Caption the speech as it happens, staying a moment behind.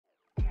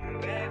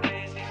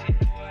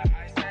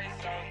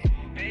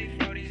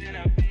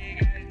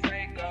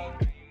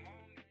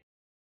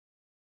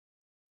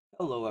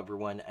Hello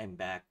everyone, I'm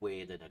back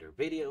with another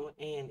video,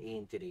 and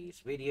in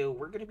today's video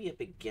we're going to be up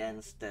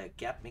against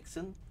Capp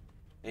Mixen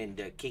and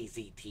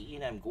KZT,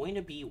 and I'm going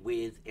to be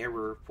with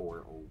Error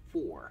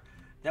 404.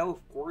 Now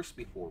of course,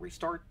 before we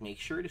start, make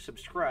sure to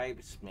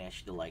subscribe,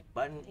 smash the like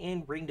button,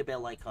 and ring the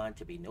bell icon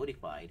to be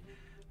notified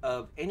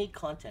of any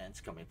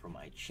contents coming from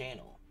my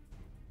channel.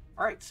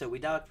 Alright, so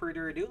without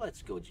further ado,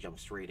 let's go jump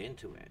straight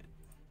into it.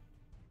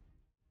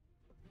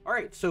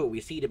 Alright, so we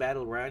see the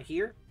battle around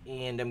here,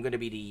 and I'm going to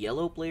be the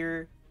yellow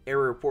player.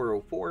 Error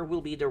 404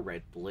 will be the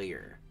red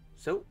player.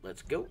 So,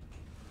 let's go.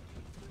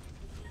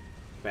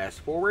 Fast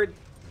forward.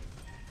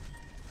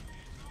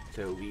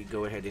 So, we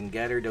go ahead and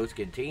gather those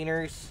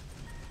containers.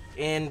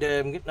 And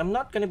I'm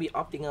not going to be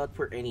opting out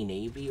for any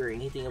navy or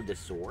anything of the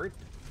sort.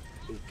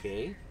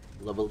 Okay.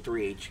 Level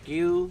 3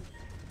 HQ.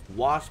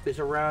 Wasp is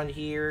around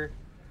here.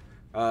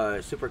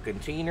 Super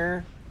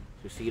container.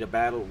 You see the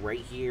battle right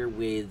here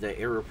with the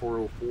Error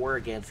 404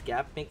 against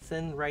Capp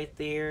Mixen right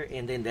there.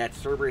 And then that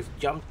Cerberus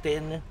jumped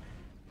in.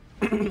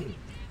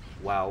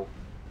 Wow,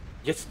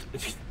 just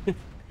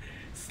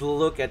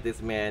look at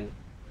this man.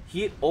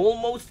 He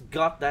almost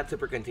got that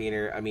super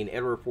container. I mean,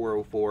 Error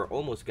 404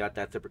 almost got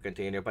that super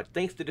container, but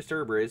thanks to the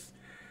Cerberus,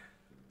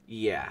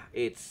 yeah,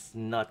 it's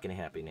not gonna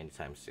happen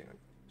anytime soon.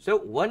 So,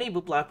 one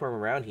able platform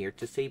around here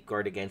to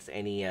safeguard against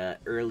any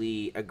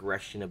early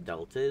aggression of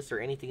deltas or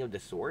anything of the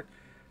sort.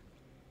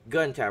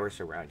 Gun towers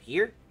around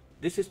here.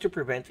 This is to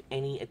prevent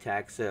any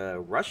attacks,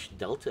 rush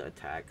delta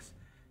attacks.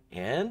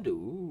 And,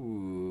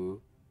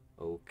 ooh,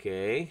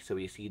 okay, so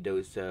we see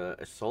those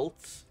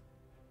assaults.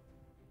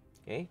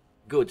 Okay,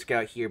 good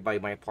scout here by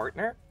my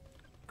partner.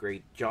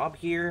 Great job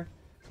here.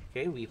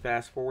 Okay, we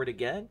fast forward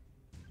again.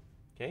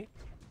 Okay.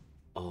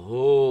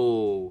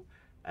 Oh,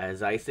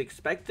 as I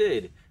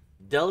expected,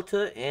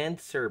 Delta and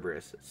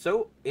Cerberus.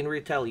 So, in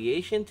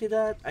retaliation to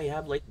that, I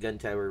have like gun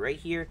tower right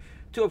here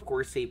to, of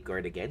course,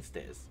 safeguard against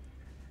this.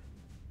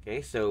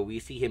 Okay, so we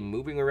see him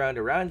moving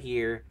around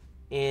here.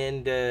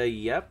 And,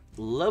 yep,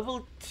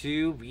 level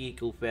 2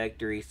 vehicle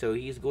factory. So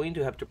he's going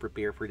to have to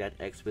prepare for that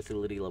X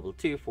facility level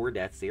 2 for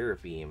that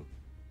Seraphim.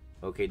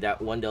 Okay,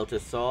 that one Delta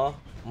saw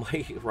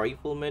my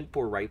rifleman,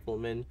 poor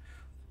rifleman.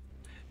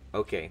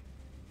 Okay.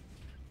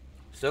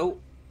 So,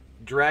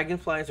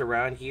 dragonflies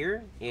around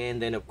here.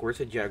 And then, of course,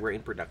 a Jaguar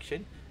in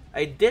production.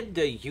 I did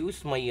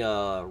use my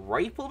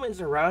riflemen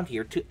around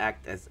here to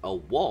act as a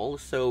wall.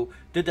 So,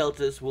 the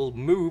Deltas will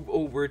move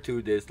over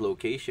to this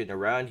location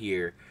around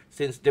here.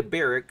 Since the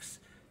barracks,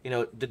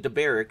 the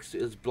barracks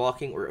is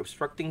blocking or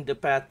obstructing the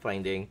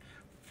pathfinding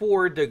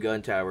for the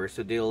gun tower.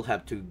 So, they'll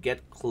have to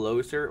get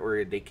closer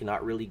or they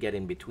cannot really get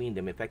in between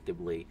them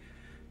effectively.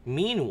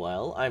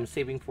 Meanwhile, I'm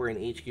saving for an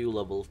HQ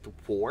level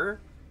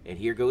 4. And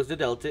here goes the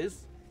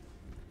Deltas.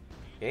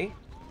 Okay.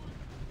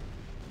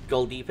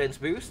 Gull defense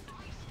boost.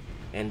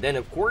 And then,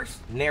 of course,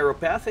 narrow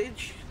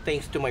passage,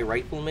 thanks to my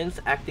riflemen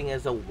acting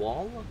as a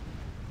wall.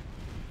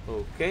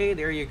 Okay,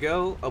 there you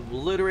go.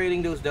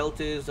 Obliterating those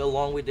deltas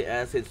along with the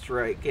acid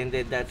strike. And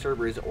then that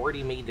Cerberus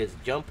already made this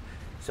jump.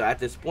 So at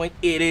this point,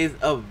 it is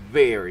a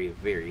very,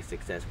 very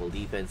successful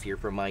defense here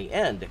from my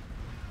end.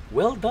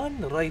 Well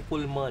done,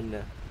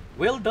 rifleman.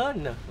 Well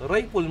done,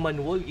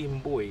 rifleman William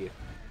boy.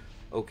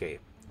 Okay,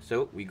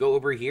 so we go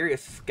over here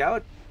as a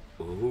scout.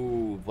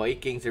 Ooh,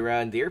 Vikings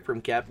around there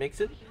from Capp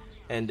Mixen.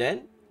 And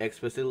then X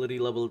facility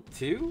level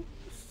 2,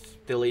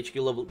 still HQ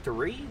level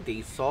 3.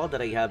 They saw that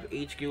I have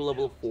HQ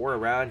level 4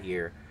 around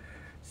here.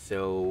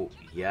 So,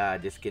 yeah,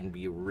 this can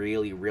be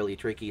really, really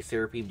tricky.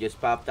 Seraphim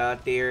just popped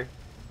out there.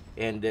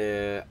 And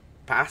the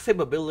passive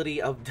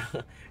ability of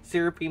the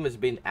Seraphim has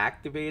been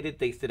activated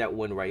thanks to that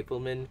one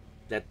rifleman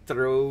that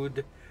threw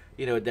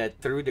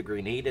the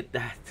grenade at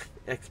that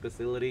X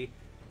facility.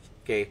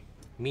 Okay,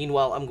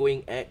 meanwhile, I'm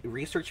going at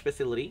research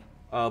facility,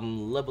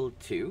 level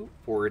 2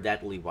 for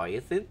that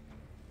Leviathan.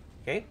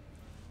 Okay,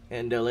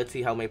 and let's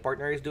see how my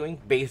partner is doing.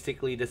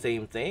 Basically the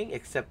same thing,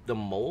 except the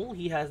mole.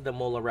 He has the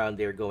mole around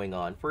there going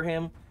on for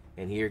him.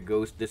 And here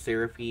goes the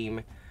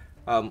Seraphim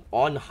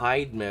on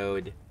hide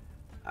mode.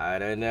 I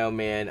don't know,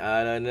 man.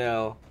 I don't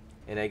know.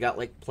 And I got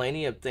like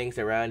plenty of things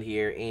around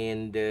here.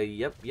 And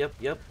yep.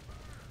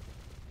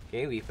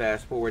 Okay, we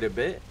fast forward a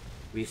bit.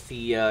 We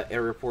see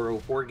Error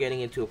 404 getting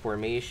into a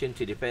formation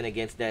to defend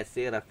against that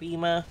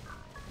Seraphima.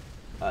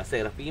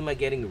 Seraphima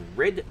getting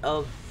rid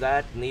of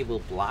that naval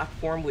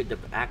platform with the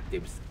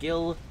active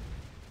skill.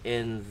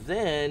 And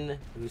then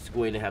he's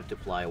going to have to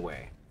fly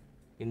away.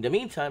 In the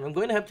meantime, I'm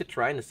going to have to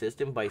try and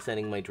assist him by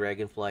sending my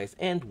dragonflies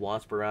and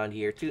wasp around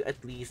here to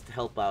at least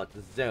help out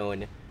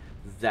zone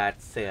that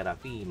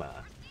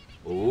Seraphima.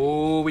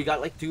 Oh, we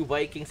got like 2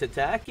 Vikings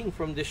attacking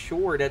from the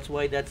shore. That's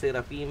why that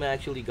Seraphima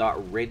actually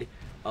got rid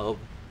of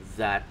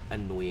that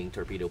annoying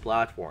torpedo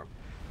platform.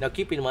 Now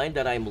keep in mind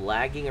that I'm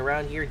lagging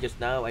around here. Just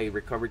now I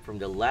recovered from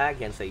the lag,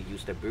 hence I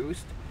used a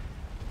boost.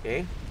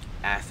 Okay,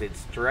 acid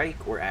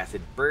strike or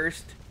acid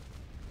burst.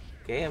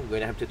 Okay, I'm going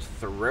to have to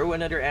throw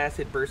another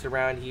acid burst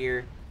around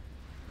here.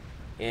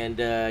 And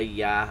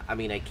yeah, I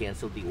mean I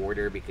canceled the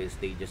order because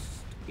they just,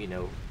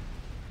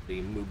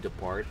 they moved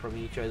apart from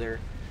each other.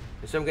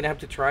 So I'm gonna have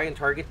to try and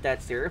target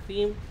that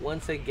Seraphim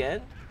once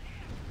again.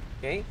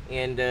 Okay,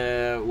 and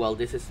well,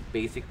 this is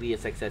basically a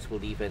successful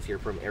defense here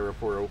from Era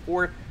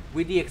 404,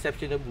 with the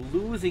exception of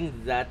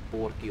losing that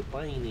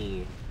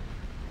Porcupine.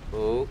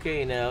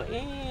 Okay, now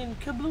in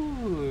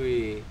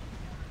Kablooey.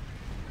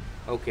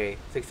 Okay,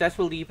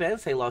 successful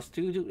defense. I lost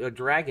 2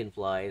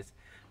 dragonflies.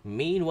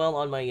 Meanwhile,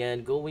 on my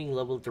end, going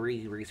level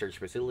 3 research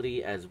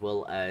facility, as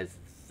well as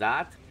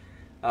that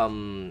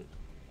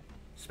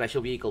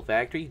special vehicle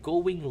factory,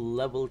 going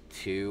level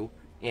 2,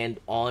 and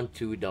on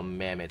to the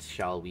mammoths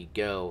shall we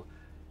go.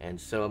 And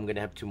so I'm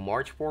gonna have to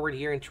march forward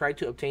here and try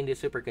to obtain this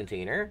super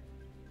container.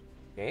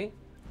 Okay,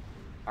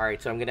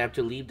 alright, so I'm gonna have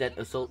to leave that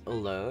assault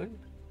alone,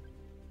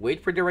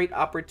 wait for the right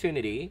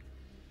opportunity.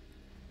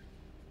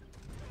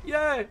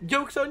 Yeah,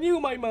 joke's on you,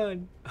 my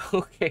man.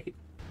 Okay.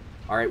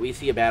 Alright, we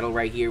see a battle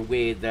right here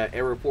with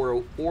Era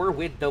 404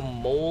 with the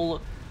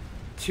Mole,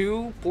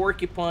 2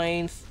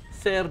 Porcupines,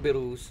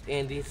 Cerberus,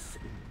 and he's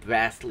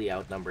vastly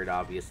outnumbered,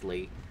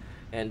 obviously.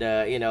 And,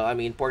 you know, I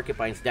mean,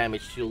 Porcupine's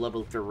damage to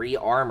level 3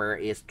 armor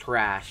is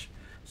trash.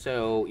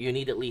 So, you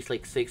need at least,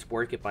 like, 6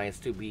 Porcupines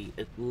to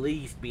at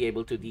least be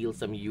able to deal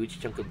some huge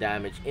chunk of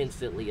damage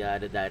instantly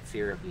out of that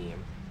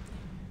Seraphim.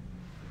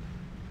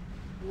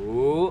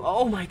 Ooh,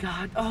 oh my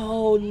god.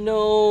 Oh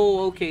no.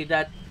 Okay,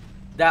 that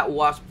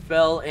wasp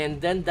fell, and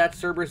then that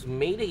Cerberus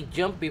made a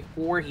jump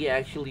before he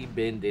actually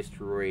been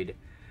destroyed.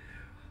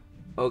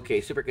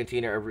 Okay, super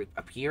container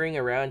appearing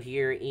around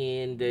here,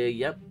 and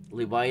yep,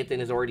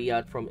 Leviathan is already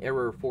out from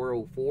Error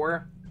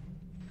 404.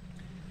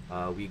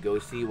 We go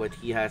see what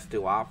he has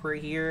to offer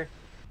here.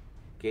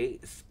 Okay,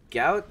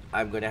 Scout,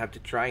 I'm gonna have to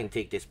try and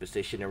take this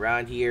position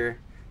around here,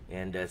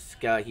 and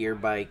Scout here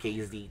by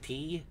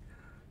KZT.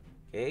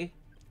 Okay,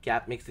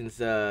 Capp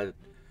Mixen's you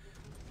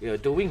know,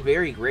 doing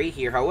very great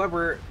here.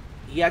 However,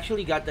 he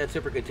actually got that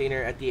super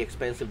container at the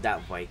expense of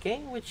that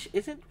Viking, which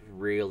isn't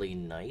really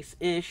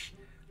nice-ish.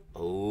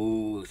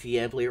 Oh,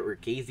 CM player or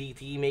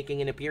KZT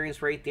making an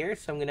appearance right there,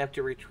 so I'm gonna have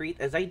to retreat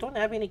as I don't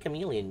have any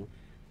chameleon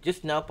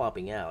just now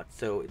popping out.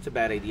 So it's a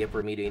bad idea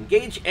for me to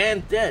engage,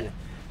 and then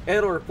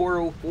Error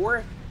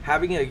 404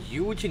 having a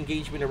huge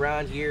engagement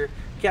around here.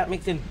 Capp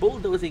Mixen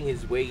bulldozing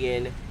his way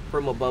in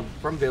from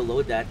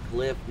below that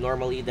cliff.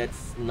 Normally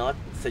that's not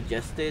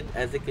suggested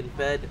as a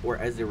confed or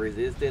as a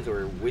resistance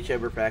or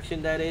whichever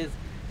faction that is.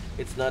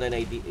 It's not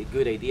a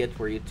good idea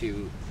for you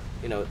to,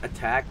 you know,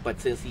 attack,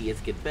 but since he is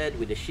confed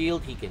with the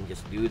shield, he can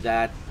just do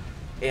that.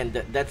 And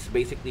that's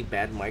basically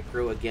bad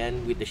micro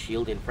again with the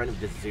shield in front of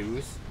the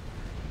Zeus.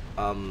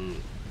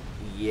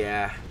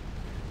 Yeah.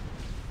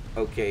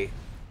 Okay.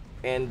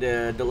 And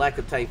the lack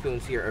of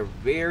typhoons here are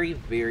very,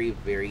 very,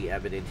 very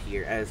evident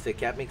here, as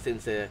Capp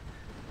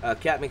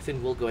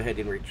Mixen will go ahead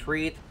and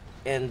retreat,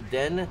 and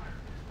then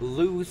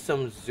lose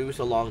some Zeus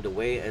along the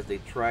way as they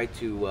try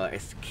to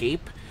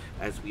escape.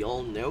 As we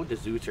all know, the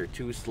Zeus are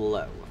too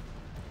slow.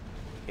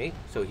 Okay,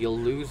 so he'll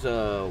lose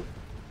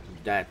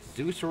that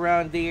Zeus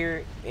around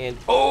there, and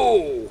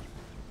oh,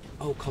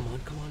 come on,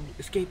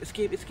 escape,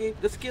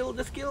 the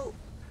skill.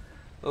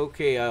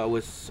 Okay,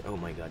 oh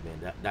my god,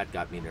 man, that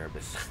got me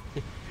nervous.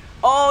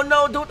 Oh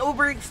no, don't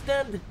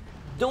overextend,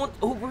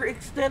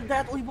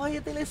 that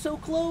Leviathan is so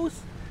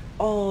close.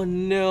 Oh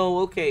no,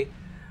 okay.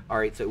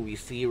 Alright, so we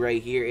see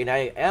right here, and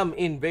I am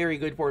in very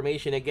good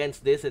formation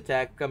against this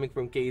attack coming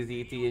from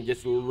KZT, and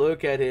just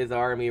look at his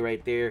army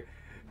right there,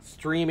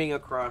 streaming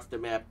across the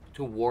map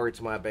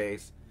towards my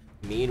base.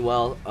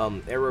 Meanwhile,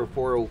 Error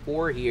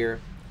 404 here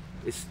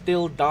is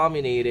still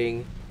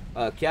dominating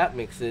Capp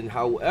Mixen.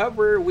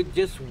 However, with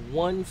just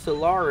one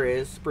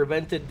Solaris,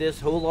 prevented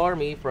this whole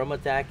army from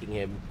attacking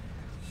him.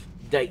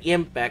 The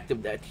impact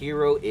of that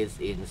hero is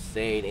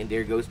insane. And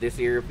there goes this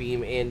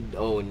Seraphim, and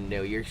oh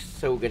no, you're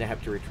so gonna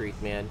have to retreat,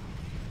 man.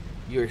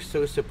 You're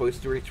so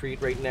supposed to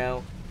retreat right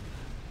now.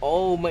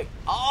 Oh my,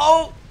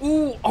 oh,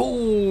 ooh,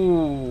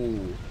 oh.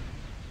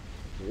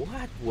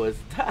 What was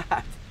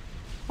that?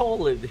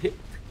 Holy hit.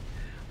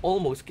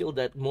 Almost killed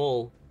that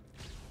mole.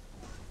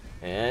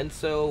 And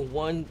so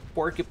one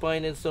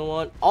Porcupine and so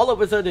on. All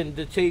of a sudden,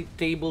 the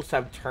tables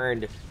have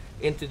turned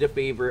into the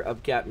favor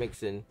of Capp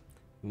Mixen.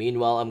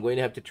 Meanwhile, I'm going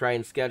to have to try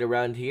and scout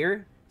around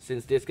here,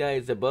 since this guy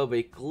is above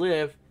a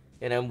cliff,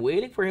 and I'm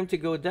waiting for him to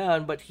go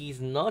down, but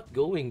he's not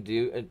going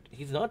to.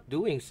 He's not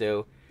doing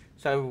so.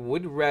 So I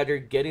would rather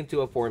get into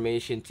a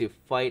formation to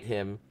fight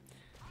him.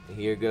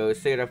 Here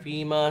goes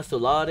Seraphima,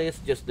 Solaris,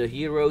 just the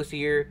heroes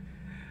here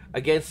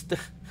against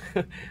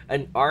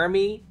an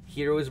army,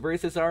 heroes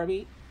versus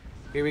army.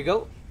 Here we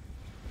go.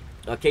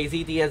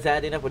 KZT has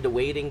had enough with the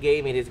waiting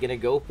game, and is gonna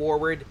go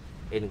forward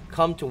and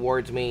come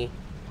towards me.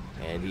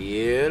 And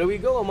here we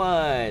go,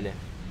 man.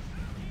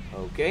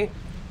 Okay.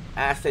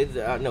 Acid,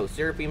 no,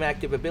 Seraphim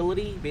active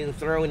ability being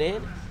thrown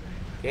in.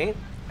 Okay.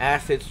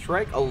 Acid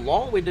strike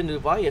along with the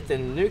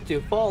Leviathan nuke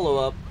to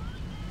follow up.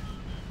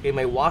 Okay,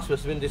 my wasp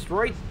has been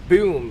destroyed.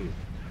 Boom.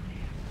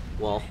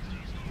 Well,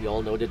 we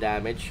all know the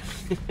damage.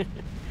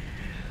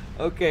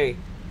 Okay,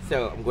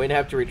 so I'm going to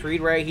have to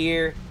retreat right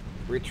here.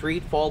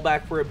 Retreat, fall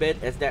back for a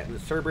bit, as that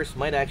Cerberus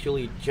might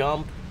actually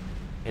jump.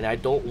 and I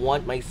don't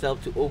want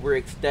myself to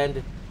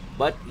overextend.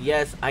 But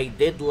yes, I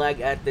did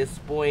lag at this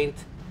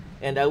point,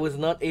 and I was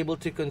not able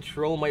to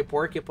control my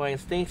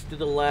porcupines thanks to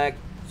the lag.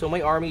 So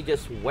my army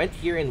just went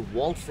here and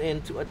waltzed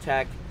in to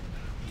attack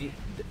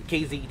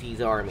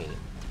KZT's army.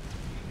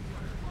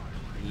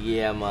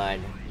 Yeah,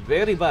 man.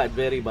 Very bad,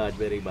 very bad,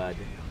 very bad.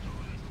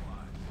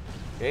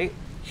 Okay,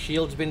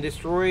 shield's been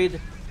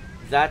destroyed.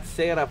 That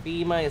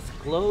Seraphima is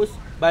close.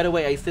 By the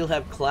way, I still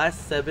have class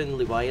 7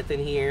 Leviathan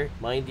here,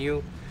 mind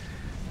you.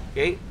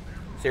 Okay,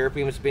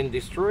 Seraphima's been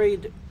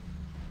destroyed.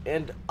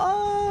 And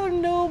oh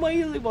no, my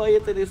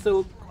Leviathan is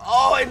so...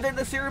 Oh, and then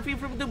the Seraphim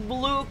from the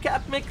blue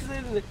Capp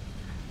Mixen.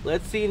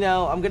 Let's see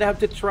now. I'm gonna have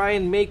to try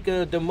and make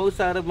the most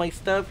out of my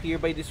stuff here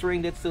by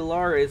destroying that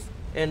Stellaris.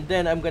 And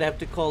then I'm gonna have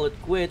to call it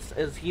quits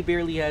as he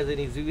barely has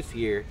any Zeus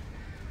here.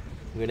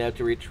 I'm gonna have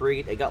to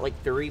retreat. I got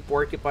like 3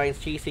 porcupines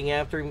chasing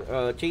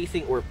after,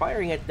 chasing or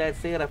firing at that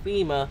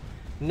Seraphima.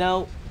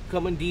 Now,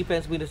 common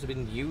defense mode has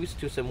been used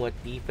to somewhat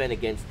defend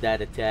against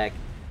that attack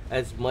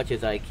as much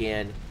as I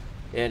can.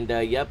 And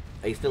yep,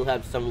 I still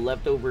have some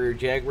leftover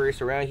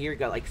Jaguars around here.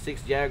 Got like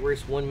 6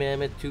 Jaguars, 1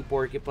 Mammoth, 2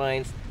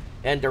 porcupines,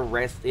 and the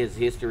rest is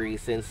history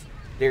since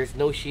there's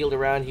no shield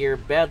around here,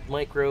 bad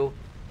micro,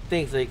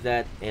 things like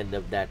that, and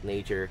of that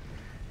nature.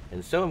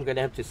 And so I'm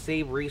gonna have to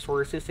save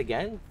resources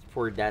again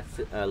for that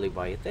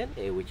Leviathan,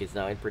 which is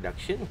now in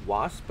production.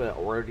 Wasp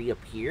already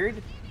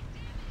appeared.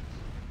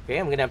 Okay,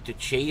 I'm gonna have to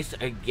chase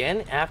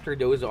again after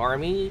those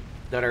army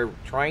that are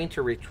trying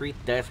to retreat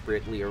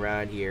desperately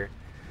around here.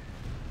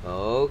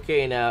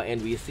 Okay, now,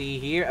 and we see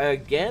here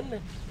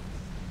again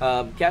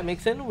Capp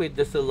Mixen with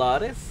the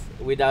Solaris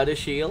without a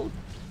shield.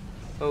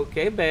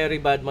 Okay, very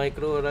bad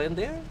micro around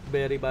there.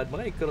 Very bad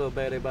micro,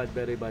 very bad,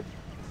 very bad.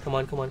 Come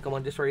on, come on, come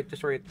on, destroy it,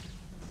 destroy it.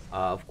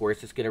 Of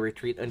course, it's gonna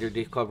retreat under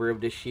the cover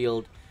of the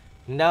shield.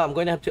 Now, I'm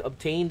gonna have to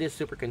obtain this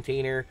super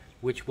container,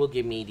 which will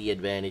give me the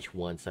advantage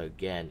once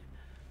again.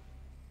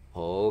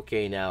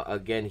 Okay, now,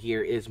 again,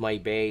 here is my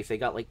base. I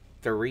got like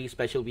 3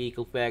 special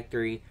vehicle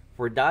factory.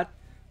 For that,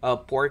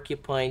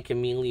 Porcupine,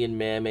 Chameleon,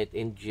 Mammoth,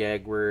 and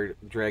Jaguar,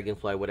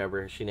 Dragonfly,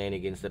 whatever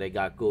shenanigans that I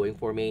got going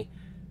for me.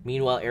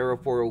 Meanwhile, Arrow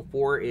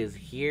 404 is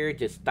here,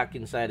 just stuck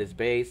inside his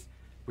base,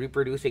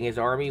 reproducing his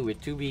army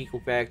with 2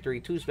 vehicle factory,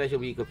 2 special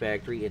vehicle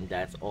factory, and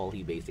that's all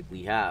he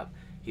basically have.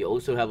 He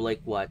also have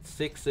like, what,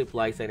 6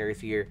 supply centers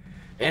here.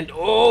 And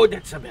oh,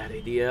 that's a bad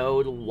idea.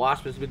 Oh, the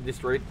Wasp has been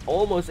destroyed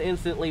almost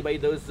instantly by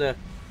those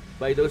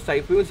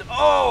Typhoons.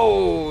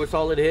 Oh,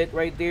 solid hit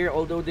right there,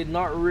 although did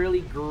not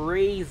really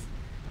graze,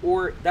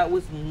 or that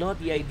was not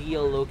the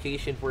ideal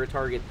location for a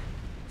target.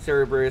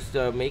 Cerberus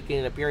making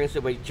an appearance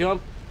of a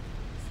jump.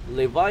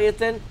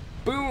 Leviathan,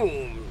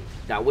 boom!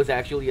 That was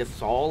actually a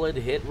solid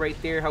hit right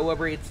there.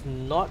 However, it's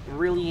not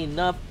really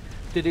enough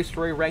to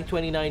destroy rank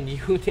 29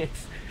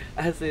 units,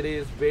 as it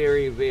is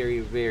very, very,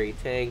 very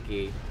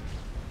tanky.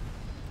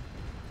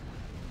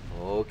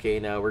 Okay,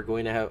 now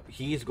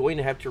he's going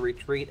to have to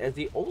retreat as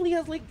he only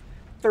has like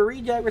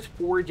 3 Jaguars,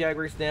 4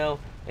 Jaguars now,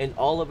 and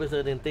all of a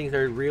sudden things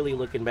are really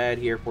looking bad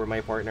here for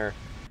my partner.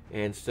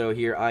 And so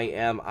here I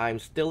am. I'm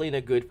still in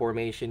a good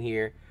formation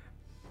here,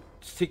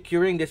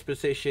 securing this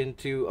position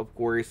to, of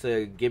course,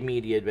 give me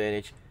the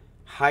advantage.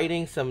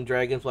 Hiding some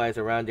Dragonflies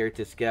around there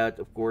to scout,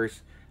 of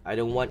course. I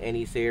don't want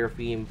any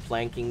Seraphim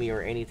flanking me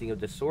or anything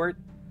of the sort.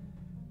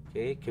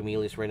 Okay,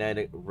 Camille's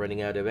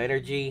running out of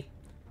energy.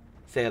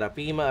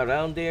 Seraphima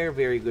around there,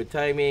 very good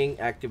timing.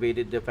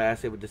 Activated the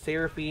passive with the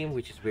Seraphim,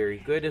 which is very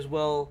good as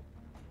well.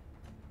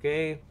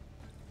 Okay.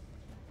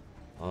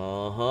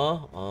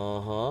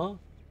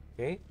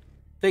 Okay.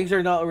 Things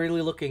are not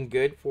really looking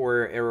good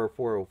for Arrow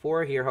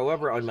 404 here.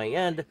 However, on my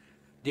end,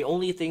 the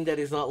only thing that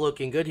is not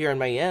looking good here on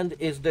my end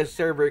is the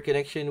server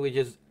connection, which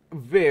is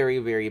very,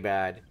 very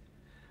bad.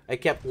 I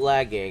kept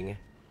lagging.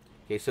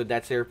 Okay, so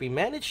that Seraphim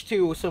managed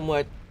to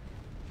somewhat,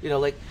 you know,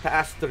 like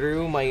pass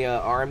through my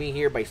army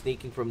here by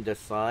sneaking from the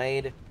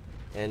side.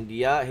 And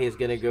yeah, he's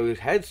gonna go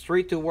head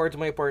straight towards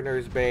my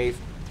partner's base.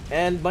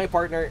 And my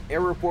partner,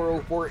 Arrow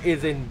 404,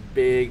 is in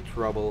big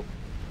trouble.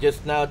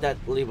 Just now that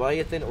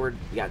Leviathan,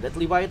 that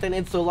Leviathan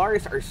and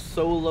Solaris are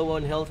so low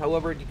on health.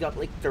 However, you got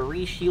like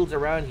 3 shields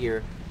around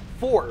here.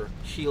 4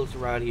 shields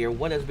around here.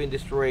 1 has been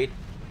destroyed.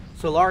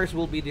 Solaris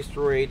will be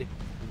destroyed.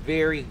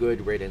 Very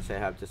good riddance, I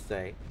have to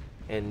say.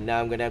 And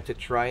now I'm gonna have to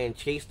try and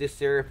chase this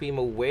Seraphim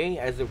away,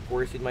 as of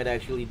course it might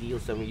actually deal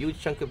some huge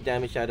chunk of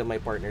damage out of my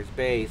partner's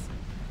base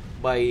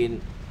by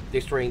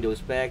destroying those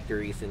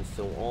factories and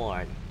so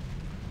on.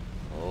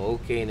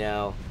 Okay,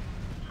 now.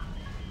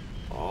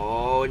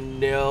 Oh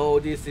no,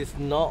 this is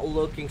not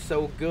looking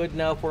so good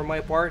now for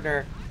my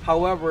partner.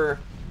 However,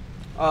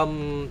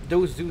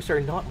 those Zeus are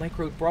not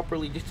microed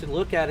properly. Just to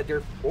look at it,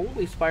 they're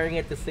always firing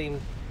at the same,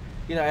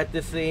 at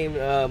the same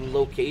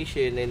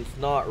location, and it's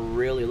not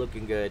really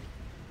looking good.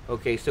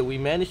 Okay, so we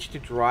managed to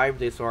drive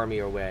this army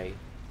away.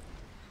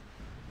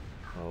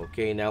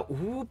 Okay, now,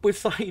 ooh,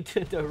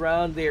 Poseidon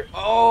around there.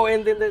 Oh,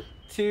 and then the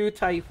 2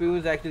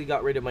 Typhoons actually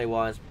got rid of my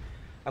Wasp.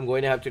 I'm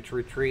going to have to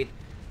retreat.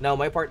 Now,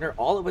 my partner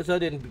all of a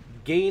sudden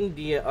gained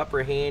the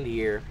upper hand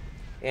here,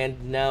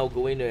 and now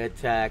going to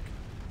attack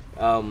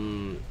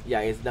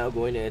Yeah, he's now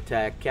going to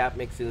attack Capp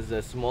Mixen's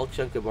a small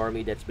chunk of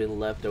army that's been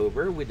left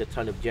over with a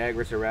ton of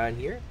Jaguars around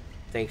here,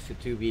 thanks to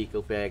 2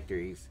 vehicle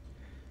factories.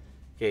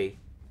 Okay,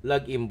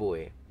 Lug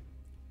Imboy.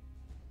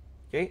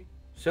 Okay,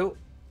 so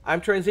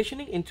I'm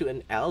transitioning into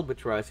an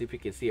Albatross, if you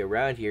can see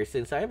around here,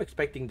 since I'm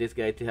expecting this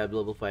guy to have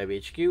level 5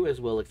 HQ as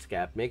well as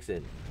Capp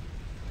Mixen.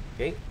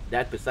 Okay,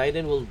 that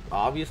Poseidon will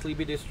obviously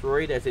be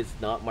destroyed as it's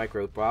not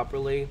microed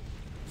properly.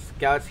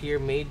 Scouts here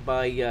made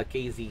by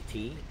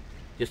KZT.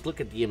 Just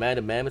look at the amount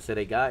of mammoths that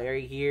I got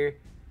right here.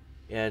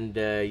 And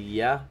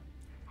yeah.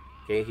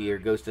 Okay, here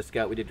goes the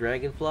scout with the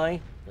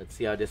dragonfly. Let's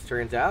see how this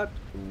turns out.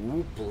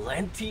 Ooh,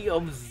 plenty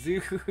of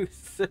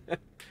Zeus.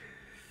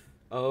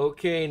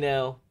 Okay,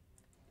 now.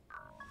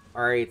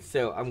 Alright,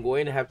 so I'm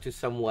going to have to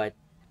somewhat,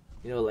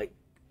 you know, like,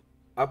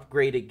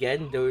 upgrade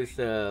again those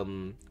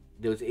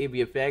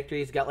ABF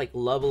factories. Got like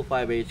level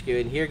 5 HQ,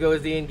 and here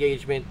goes the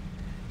engagement.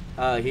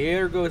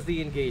 Here goes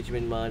the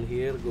engagement, man.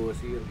 Here goes.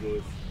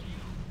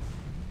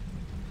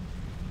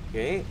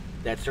 Okay,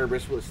 that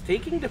Cerberus was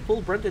taking the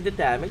full brunt of the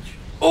damage.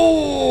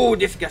 Oh,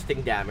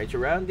 disgusting damage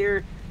around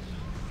there.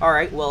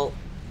 Alright, well,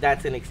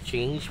 that's an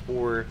exchange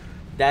for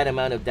that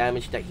amount of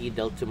damage that he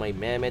dealt to my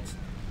mammoths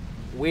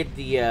with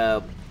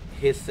the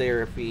his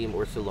Seraphim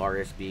or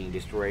Solaris being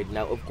destroyed.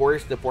 Now, of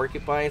course, the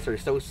porcupines are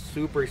so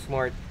super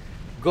smart,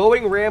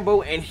 going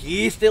Rambo, and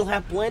he still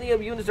have plenty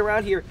of units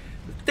around here.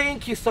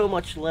 Thank you so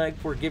much, Lag,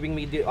 for giving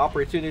me the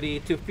opportunity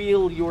to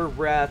feel your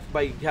wrath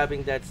by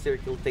having that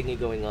circle thingy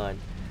going on.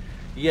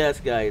 Yes,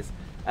 guys,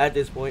 at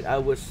this point, I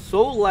was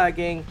so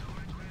lagging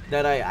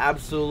that I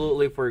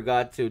absolutely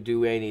forgot to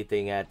do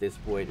anything at this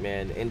point,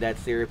 man. And that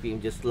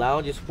Seraphim just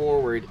lounges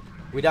forward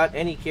without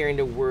any care in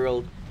the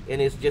world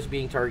and is just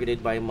being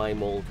targeted by my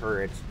mole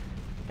turrets.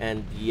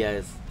 And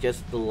yes,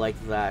 just like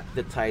that,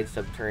 the tides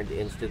have turned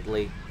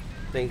instantly.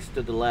 Thanks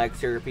to the lag,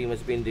 Seraphim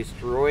has been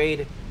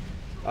destroyed.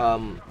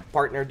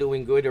 Partner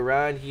doing good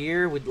around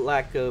here with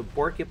lack of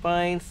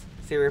porcupines.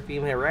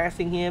 Seraphim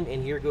harassing him,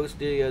 and here goes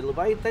the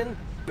Leviathan.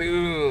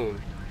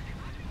 Boom!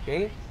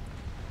 Okay.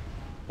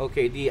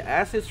 Okay, the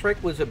acid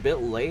strike was a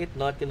bit late,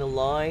 not gonna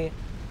lie.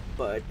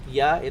 But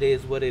yeah, it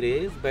is what it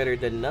is. Better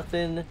than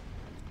nothing.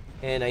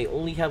 And I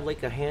only have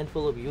like a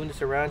handful of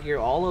units around here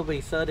all of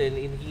a sudden,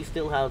 and he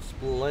still has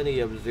plenty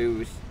of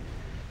Zeus.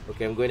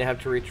 Okay, I'm going to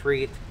have to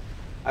retreat.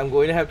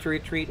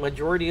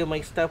 Majority of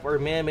my stuff are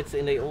mammoths,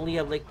 and I only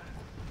have like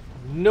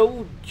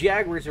no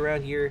Jaguars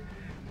around here.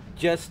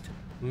 Just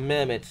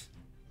mammoths.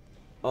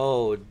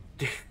 Oh,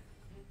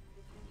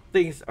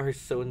 things are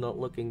so not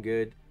looking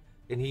good.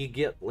 And he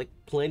get like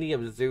plenty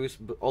of Zeus,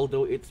 but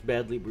although it's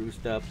badly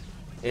bruised up.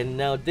 And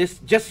now this,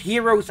 just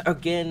heroes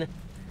again.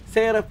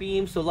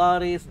 Seraphim,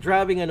 Solaris,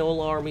 driving an whole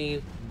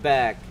army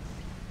back.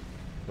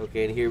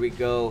 Okay, and here we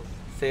go.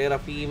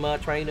 Seraphima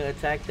trying to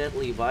attack that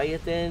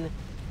Leviathan.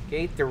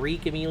 Okay, 3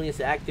 chameleons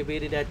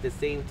activated at the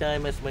same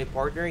time as my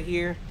partner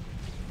here.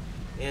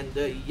 And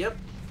yep.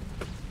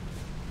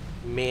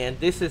 Man,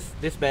 this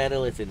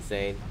battle is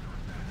insane.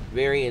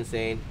 Very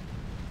insane.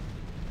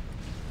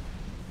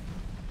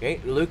 Okay,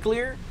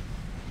 nuclear.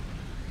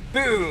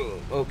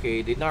 Boom!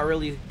 Okay, did not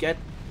really get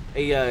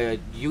a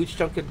huge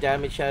chunk of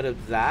damage out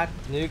of that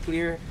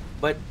nuclear,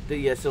 but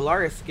the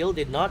Solaris skill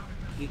did not.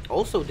 He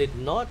also did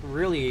not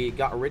really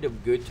got rid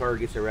of good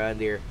targets around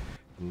there.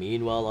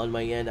 Meanwhile, on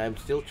my end, I'm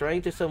still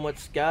trying to somewhat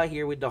scout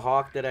here with the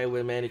Hawk that I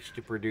will manage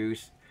to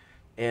produce.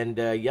 And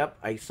yep,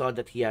 I saw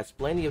that he has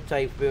plenty of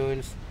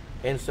Typhoons,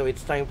 and so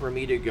it's time for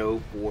me to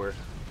go for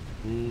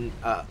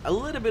a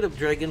little bit of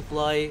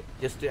Dragonfly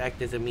just to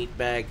act as a meat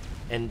bag,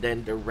 and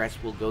then the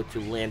rest will go to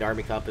land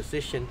army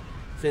composition,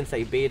 since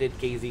I baited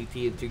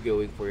KZT into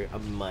going for a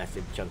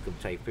massive chunk of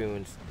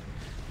Typhoons.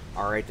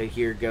 Alright, so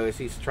here goes.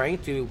 He's trying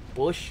to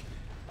push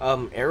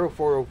Arrow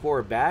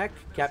 404 back.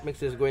 Capp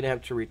Mixen is going to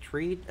have to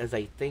retreat, as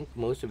I think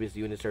most of his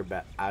units are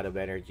out of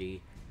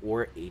energy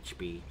or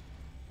HP.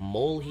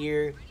 Mole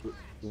here,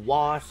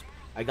 Wasp.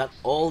 I got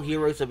all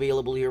heroes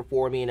available here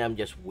for me, and I'm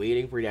just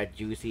waiting for that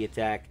juicy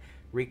attack.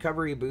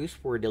 Recovery boost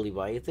for the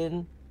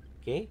Leviathan.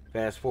 Okay,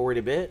 fast forward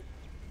a bit.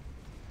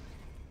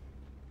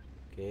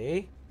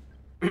 Okay.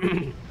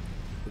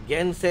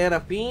 Again,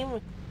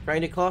 Seraphim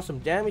trying to cause some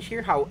damage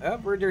here.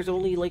 However, there's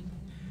only like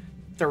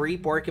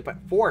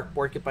 4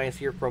 porcupines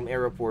here from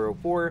Arrow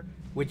 404,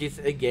 which is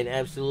again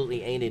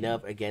absolutely ain't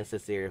enough against the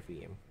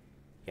Seraphim.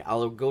 Yeah,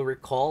 I'll go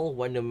recall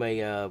one of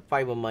my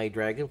 5 of my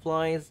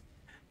dragonflies,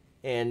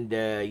 and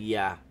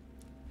yeah.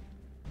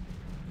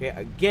 Okay,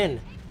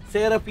 again,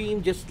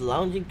 Seraphim just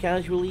lounging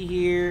casually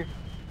here.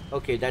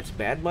 Okay, that's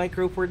bad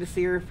micro for the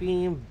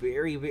Seraphim.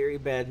 Very, very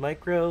bad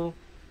micro.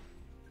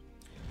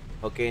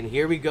 Okay, and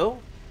here we go.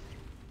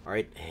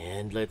 Alright,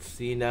 and let's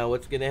see now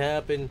what's gonna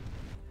happen.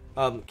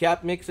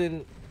 Capp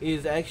Mixen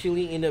is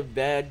actually in a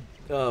bad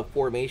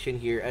formation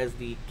here, as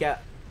the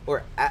Capp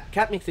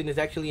Mixen is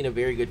actually in a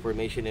very good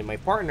formation, and my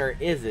partner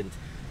isn't.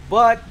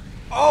 But,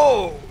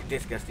 oh,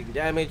 disgusting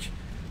damage.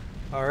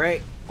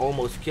 Alright,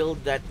 almost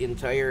killed that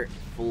entire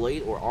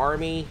fleet or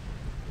army.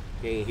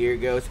 Okay, here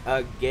goes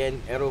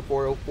again. Arrow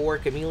 404.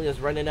 Chameleon's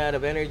running out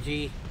of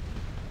energy.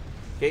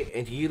 Okay,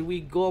 and here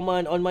we go,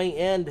 man, on my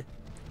end.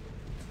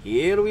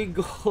 Here we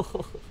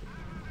go.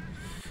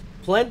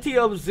 Plenty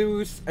of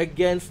Zeus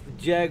against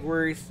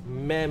Jaguars,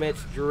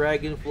 Mammoths,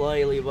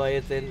 Dragonfly,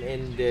 Leviathan,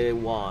 and the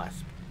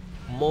Wasp.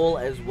 Mole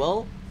as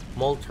well.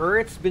 Mole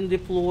turret's been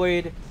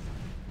deployed.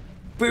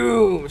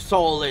 Boom!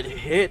 Solid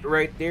hit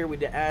right there with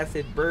the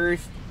acid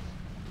burst.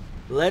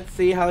 Let's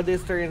see how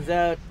this turns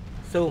out.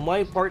 So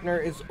my partner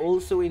is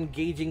also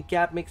engaging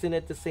Capp Mixen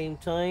at the same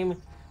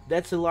time.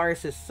 That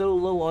Solaris is so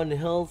low on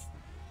health.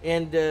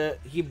 And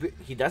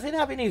he doesn't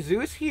have any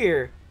Zeus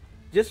here.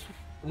 Just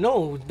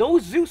no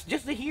Zeus,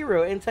 just the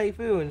hero and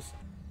Typhoons.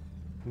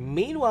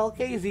 Meanwhile,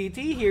 KZT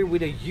here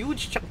with a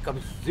huge chunk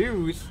of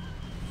Zeus.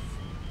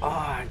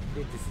 Ah,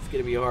 this is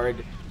gonna be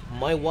hard.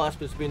 My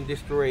Wasp has been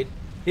destroyed.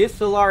 His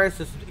Solaris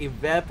has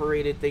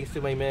evaporated thanks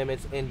to my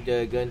Mammoths and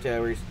gun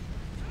towers.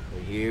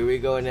 Here we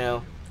go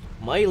now.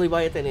 My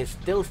Leviathan is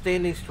still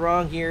standing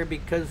strong here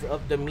because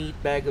of the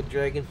meat bag of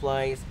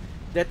dragonflies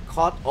that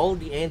caught all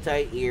the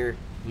anti-air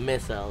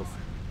missiles.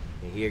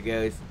 And here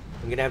goes.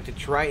 I'm gonna have to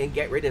try and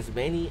get rid of as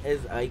many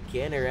as I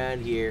can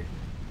around here.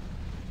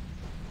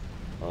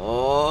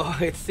 Oh,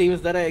 it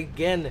seems that I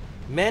again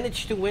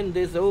managed to win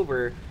this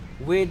over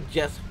with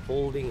just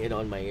holding it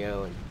on my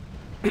own.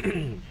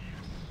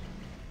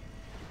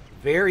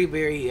 Very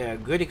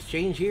good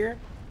exchange here.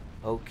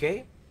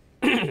 Okay.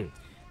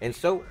 And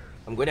so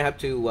I'm gonna have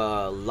to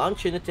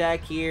launch an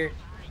attack here,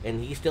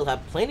 and he still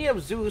have plenty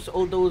of Zeus,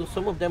 although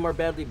some of them are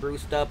badly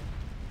bruised up.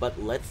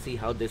 But let's see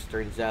how this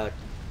turns out.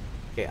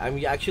 Okay,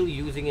 I'm actually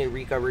using a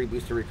recovery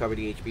boost to recover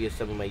the HP of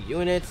some of my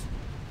units.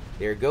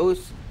 There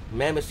goes.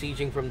 Mammoth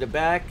sieging from the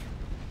back.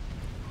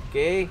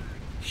 Okay,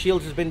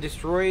 shield has been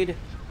destroyed.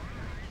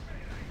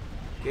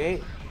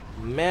 Okay,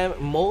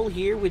 Mole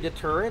here with the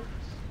turret.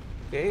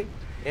 Okay,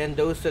 and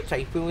those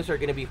Typhoons are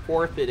gonna be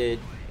forfeited,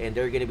 and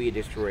they're gonna be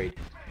destroyed.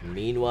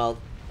 Meanwhile,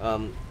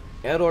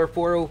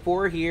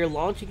 AOW3 here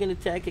launching an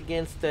attack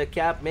against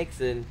Capp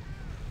Mixen.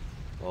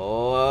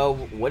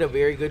 Oh, what a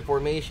very good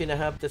formation, I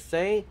have to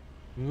say.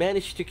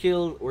 Managed to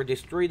kill or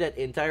destroy that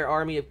entire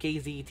army of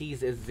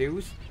KZT's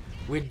Zeus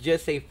with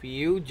just a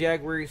few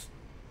Jaguars,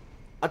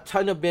 a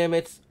ton of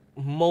Mammoths,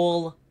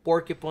 Mole,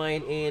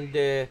 Porcupine,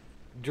 and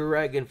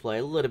Dragonfly.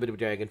 A little bit of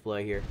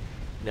Dragonfly here.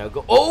 Now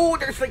go. Oh,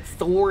 there's like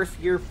Thors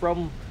here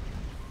from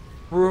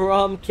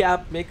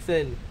Capp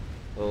Mixen.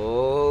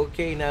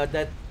 Okay, now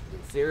that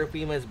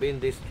Seraphim has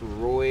been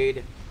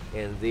destroyed,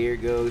 and there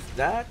goes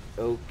that.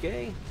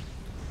 Okay,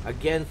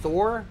 again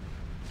Thor.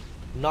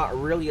 Not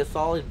really a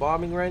solid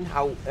bombing run.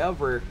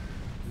 However,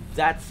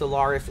 that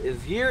Solaris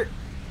is here.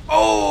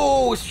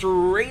 Oh,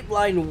 straight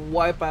line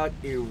wipeout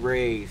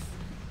erase.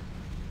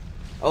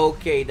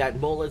 Okay, that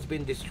Mole has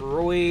been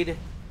destroyed.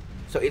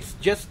 So it's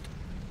just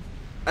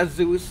a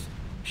Zeus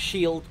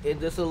shield in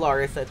the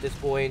Solaris at this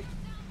point.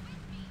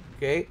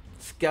 Okay,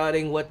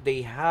 scouting what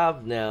they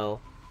have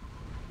now.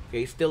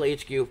 Okay, still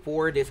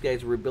HQ4. This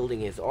guy's rebuilding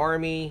his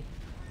army.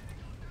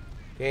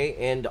 Okay,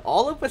 and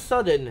all of a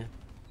sudden,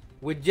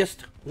 with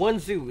just one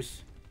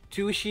Zeus,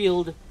 two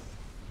shield,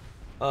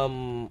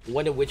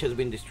 one of which has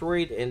been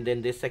destroyed, and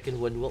then this second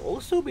one will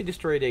also be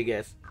destroyed, I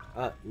guess.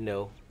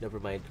 No, never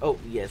mind. Oh,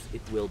 yes,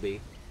 it will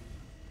be.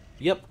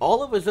 Yep,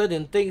 all of a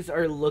sudden, things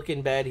are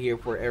looking bad here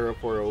for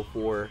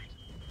AOW3.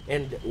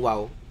 And,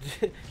 wow,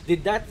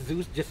 did that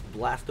Zeus just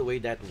blast away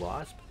that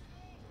Wasp?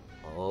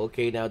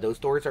 Okay, now those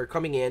Thors are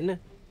coming in.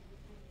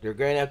 They're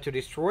going to have to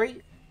destroy.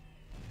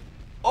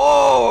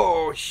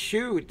 Oh,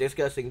 shoot!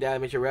 Disgusting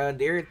damage around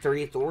there.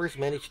 3 Thors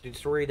managed to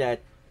destroy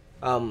that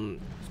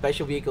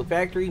special vehicle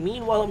factory.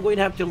 Meanwhile, I'm going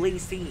to have to lay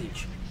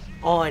siege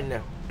on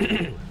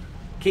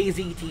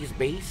KZT's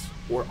base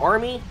or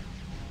army.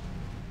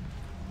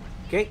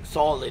 Okay,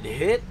 solid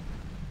hit.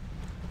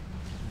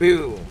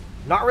 Boom.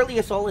 Not really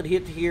a solid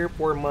hit here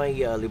for my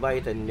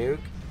Leviathan nuke,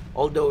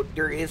 although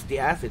there is the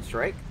acid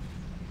strike.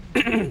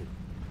 There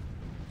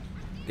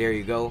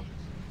you go.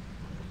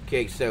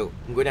 Okay, so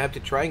I'm going to have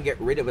to try and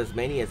get rid of as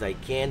many as I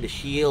can. The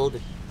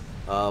shield,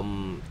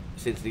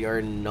 since they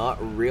are not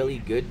really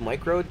good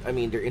micro. I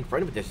mean, they're in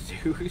front of the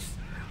Zeus.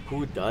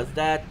 Who does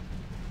that?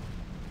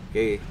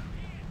 Okay.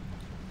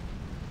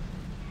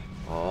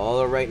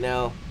 All right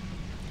now.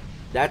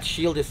 That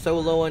shield is so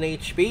low on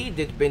HP.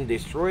 It's been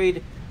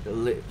destroyed.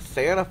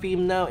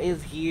 Seraphim now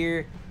is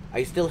here.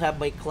 I still have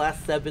my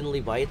class 7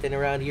 Leviathan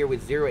around here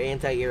with 0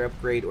 anti-air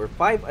upgrade or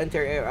 5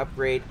 anti-air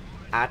upgrade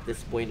at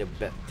this point of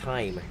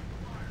time.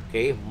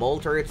 Okay, Mole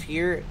turrets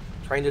here,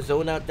 trying to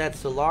zone out that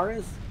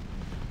Solaris.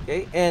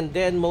 Okay, and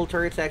then Mole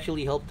turrets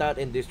actually helped out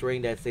in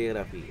destroying that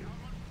Seraphim.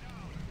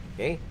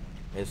 Okay,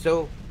 and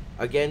so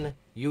again,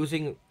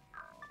 using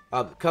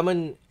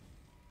common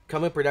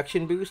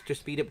production boost to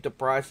speed up the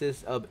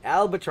process of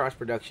Albatross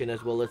production,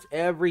 as well as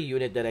every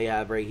unit that I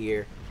have right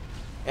here.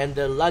 And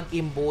the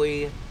lagging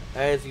boy,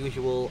 as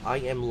usual, I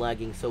am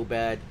lagging so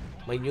bad.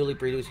 My newly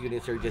produced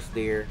units are just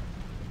there.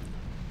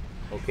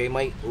 Okay,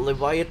 my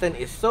Leviathan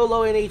is so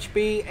low in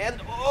HP,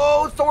 and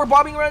oh, Thor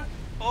bombing run!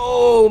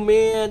 Oh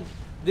man,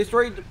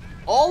 destroyed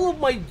all of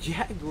my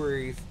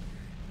Jaguars.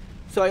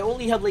 So I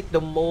only have like the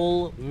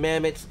mole,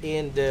 mammoths,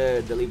 and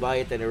the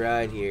Leviathan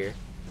around here.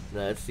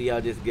 Let's see how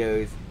this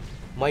goes.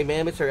 My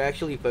mammoths are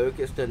actually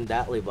focused on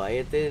that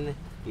Leviathan,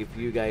 if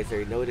you guys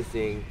are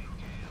noticing.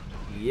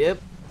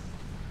 Yep.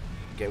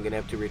 Okay, I'm gonna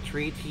have to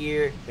retreat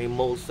here. My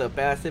mole's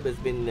passive has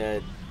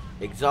been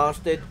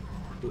exhausted.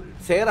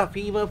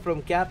 Seraphima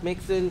from Capp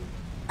Mixen.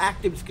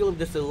 Active skill of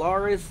the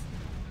Solaris.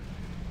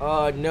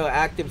 No,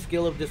 active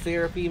skill of the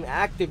Seraphim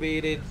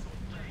activated.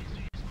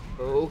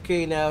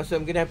 Okay, now, so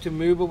I'm gonna have to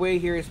move away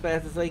here as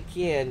fast as I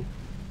can.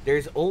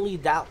 There's only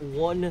that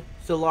one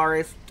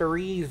Solaris,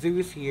 3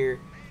 Zeus here.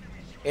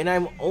 And I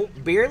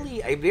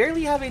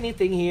barely have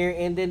anything here,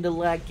 and then the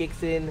lag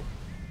kicks in.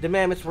 The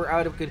mammoths were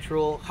out of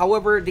control.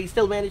 However, they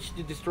still managed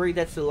to destroy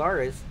that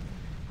Solaris.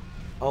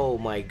 Oh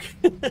my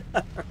god.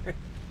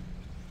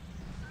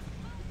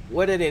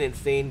 What an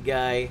insane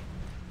guy.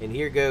 And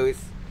here goes.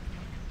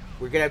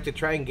 We're gonna have to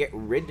try and get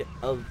rid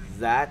of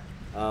that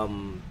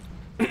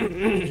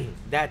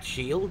that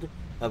shield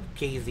of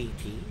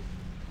KZT.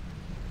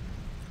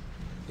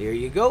 There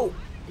you go.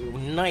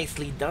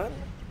 Nicely done.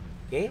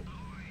 Okay.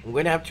 I'm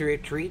gonna have to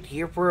retreat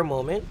here for a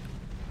moment.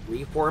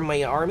 Reform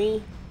my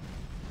army.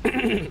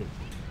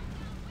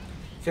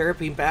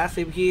 Seraphim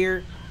passive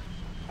here.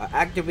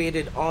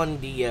 Activated on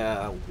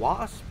the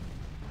Wasp.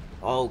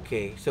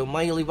 Okay, so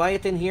my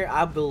Leviathan here,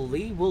 I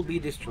believe, will be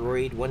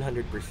destroyed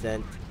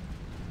 100%.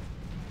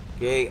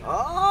 Okay,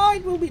 oh,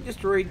 it will be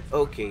destroyed.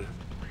 Okay.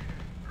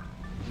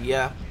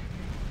 Yeah.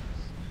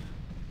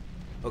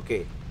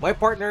 Okay, my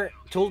partner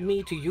told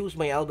me to use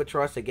my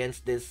Albatross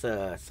against this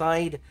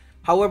side.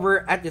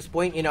 However, at this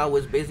point, you know, I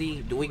was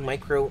busy doing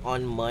micro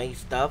on my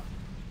stuff,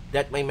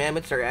 that my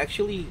mammoths are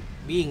actually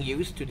being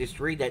used to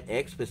destroy that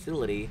X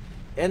facility.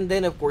 And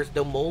then, of course,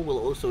 the mole will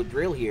also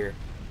drill here.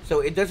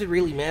 So it doesn't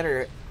really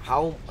matter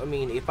how, I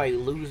mean, if I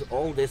lose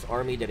all this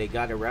army that I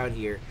got around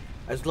here,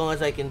 as long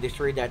as I can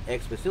destroy that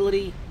X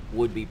facility,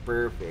 would be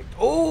perfect.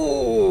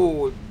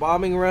 Oh,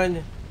 bombing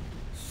run.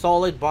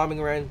 Solid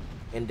bombing run.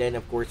 And then,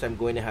 of course, I'm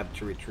going to have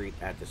to retreat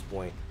at this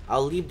point.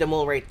 I'll leave them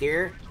all right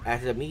there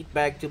as a meat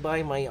bag to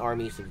buy my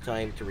army some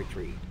time to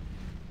retreat.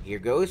 Here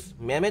goes.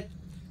 Mammoth,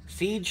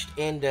 sieged,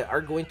 and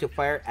are going to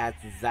fire at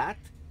that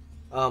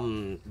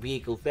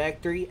vehicle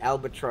factory.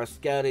 Albatross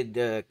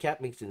scouted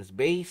Capp Mixen's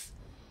base.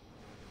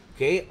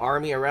 Okay,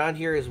 army around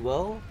here as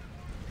well.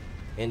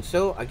 And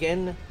so,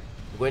 again,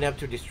 I'm going to have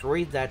to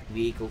destroy that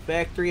vehicle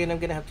factory, and I'm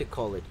going to have to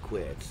call it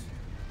quits.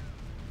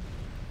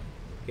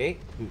 Okay,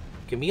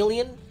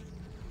 Chameleon.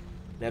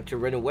 I have to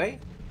run away.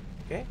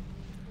 Okay.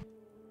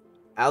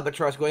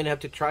 Albatross going to have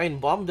to try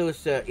and bomb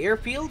those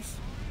airfields.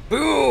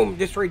 Boom!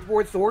 Destroyed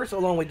 4 Thors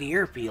along with the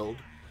airfield.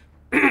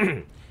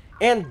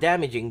 And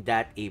damaging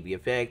that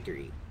ABF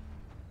factory.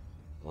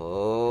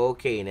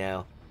 Okay,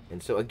 now.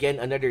 And so again,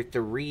 another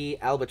 3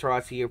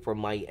 Albatross here from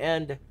my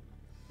end.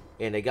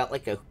 And I got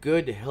like a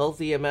good,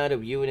 healthy amount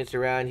of units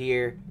around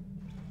here.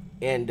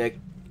 And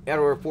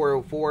Error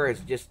 404 has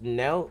just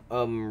now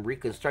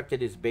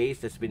reconstructed his base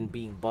that's been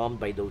being bombed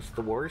by those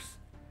Thors.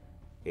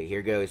 Okay,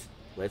 here goes.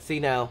 Let's see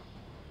now.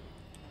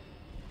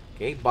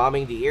 Okay,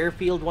 bombing the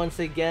airfield once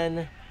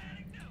again.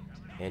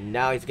 And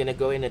now he's gonna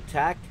go and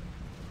attack.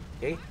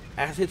 Okay,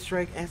 acid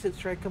strike,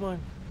 come on.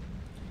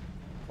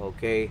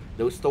 Okay,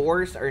 those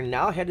Thors are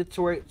now headed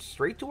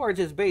straight towards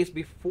his base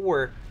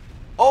before...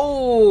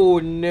 Oh,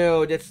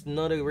 no, that's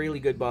not a really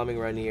good bombing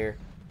run here.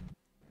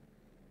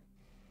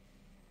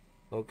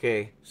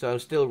 Okay, so I'm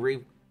still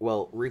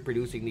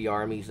reproducing the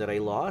armies that I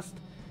lost.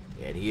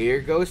 And here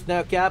goes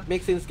now. Capp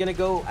Mixen's gonna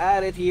go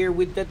at it here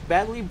with that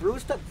badly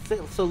bruised up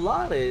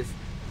Solaris.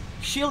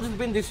 Shield has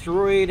been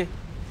destroyed.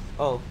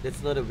 Oh,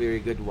 that's not a very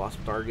good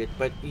Wasp target.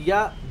 But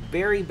yeah,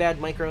 very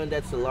bad micro on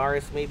that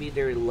Solaris. Maybe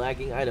they're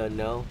lagging, I don't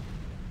know.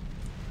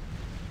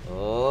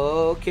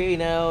 Okay,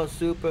 now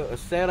Super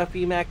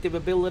Seraphim active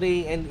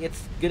ability, and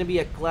it's gonna be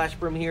a clash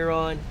from here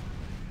on.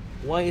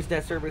 Why is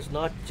that service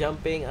not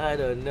jumping? I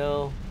don't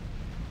know.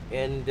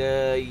 And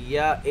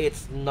yeah,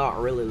 it's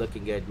not really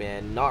looking good,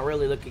 man. Not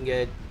really looking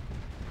good.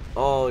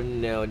 Oh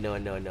no, no,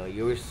 no, no.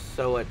 You're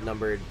so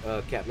outnumbered,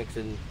 Capp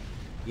Mixen.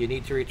 You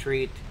need to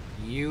retreat.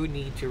 You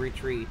need to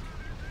retreat.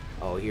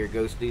 Oh, here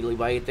goes the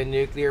Leviathan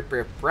nuclear,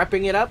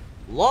 prepping it up.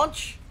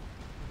 Launch.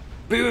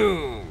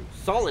 Boom.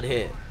 Solid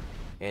hit.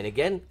 And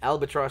again,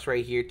 Albatross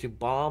right here to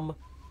bomb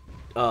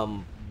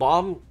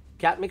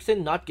Capp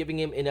Mixen, not giving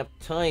him enough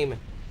time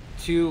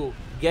to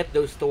get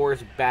those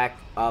Thors back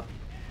up.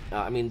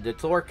 The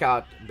Thor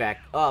count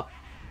back up,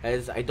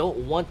 as I don't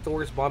want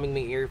Thors bombing my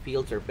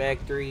airfields or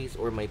factories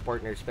or my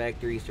partner's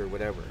factories or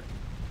whatever.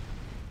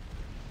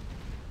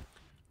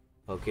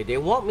 Okay, they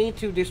want me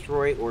to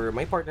destroy, or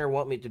my partner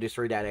want me to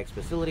destroy that X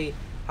facility.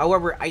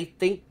 However, I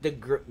think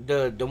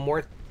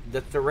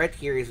the threat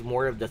here is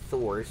more of the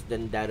Thors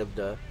than that of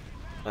the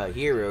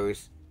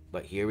heroes.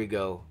 But here we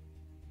go.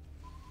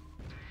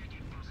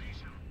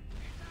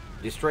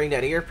 Destroying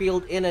that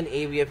airfield in an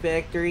ABF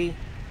factory.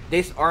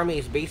 This army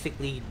is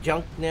basically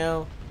junk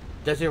now.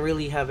 Doesn't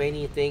really have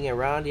anything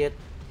around it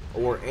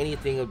or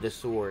anything of the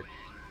sort.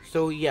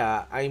 So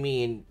yeah, I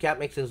mean, Capp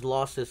Mixen's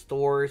lost his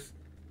Thors.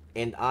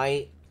 And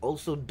I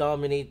also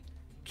dominate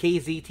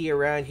KZT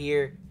around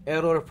here.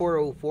 Error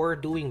 404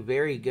 doing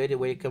very good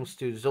when it comes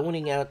to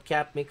zoning out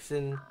Capp,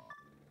 Mixen.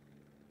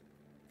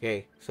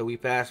 Okay, so we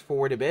fast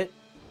forward a bit.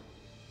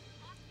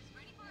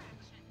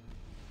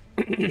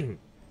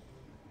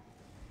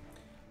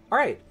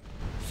 Alright,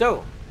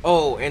 so,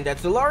 oh, and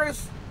that's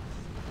Solaris.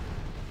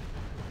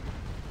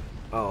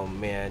 Oh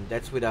man,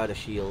 that's without a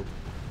shield.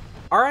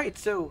 Alright,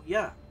 so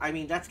yeah, I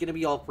mean, that's gonna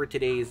be all for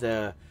today's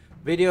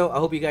video. I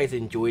hope you guys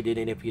enjoyed it,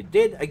 and if you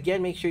did,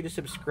 again, make sure to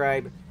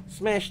subscribe,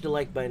 smash the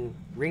like button,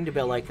 ring the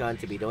bell icon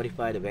to be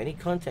notified of any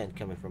content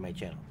coming from my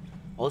channel.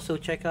 Also,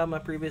 check out my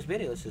previous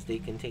videos as they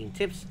contain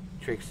tips,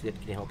 tricks that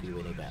can help you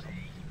in a battle.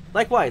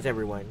 Likewise,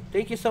 everyone,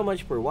 thank you so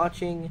much for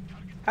watching.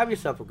 Have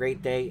yourself a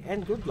great day,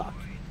 and good luck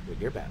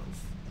with your battles.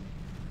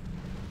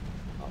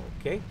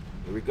 Okay,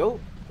 here we go.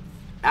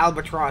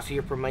 Albatross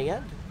here from my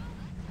end.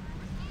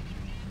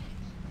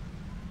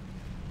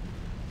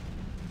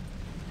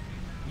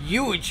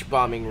 Huge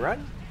bombing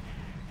run.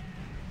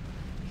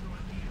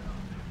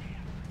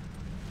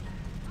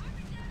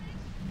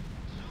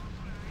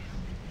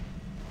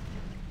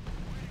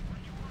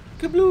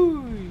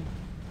 Kablooey!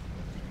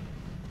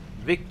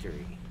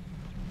 Victory.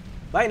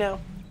 Bye now.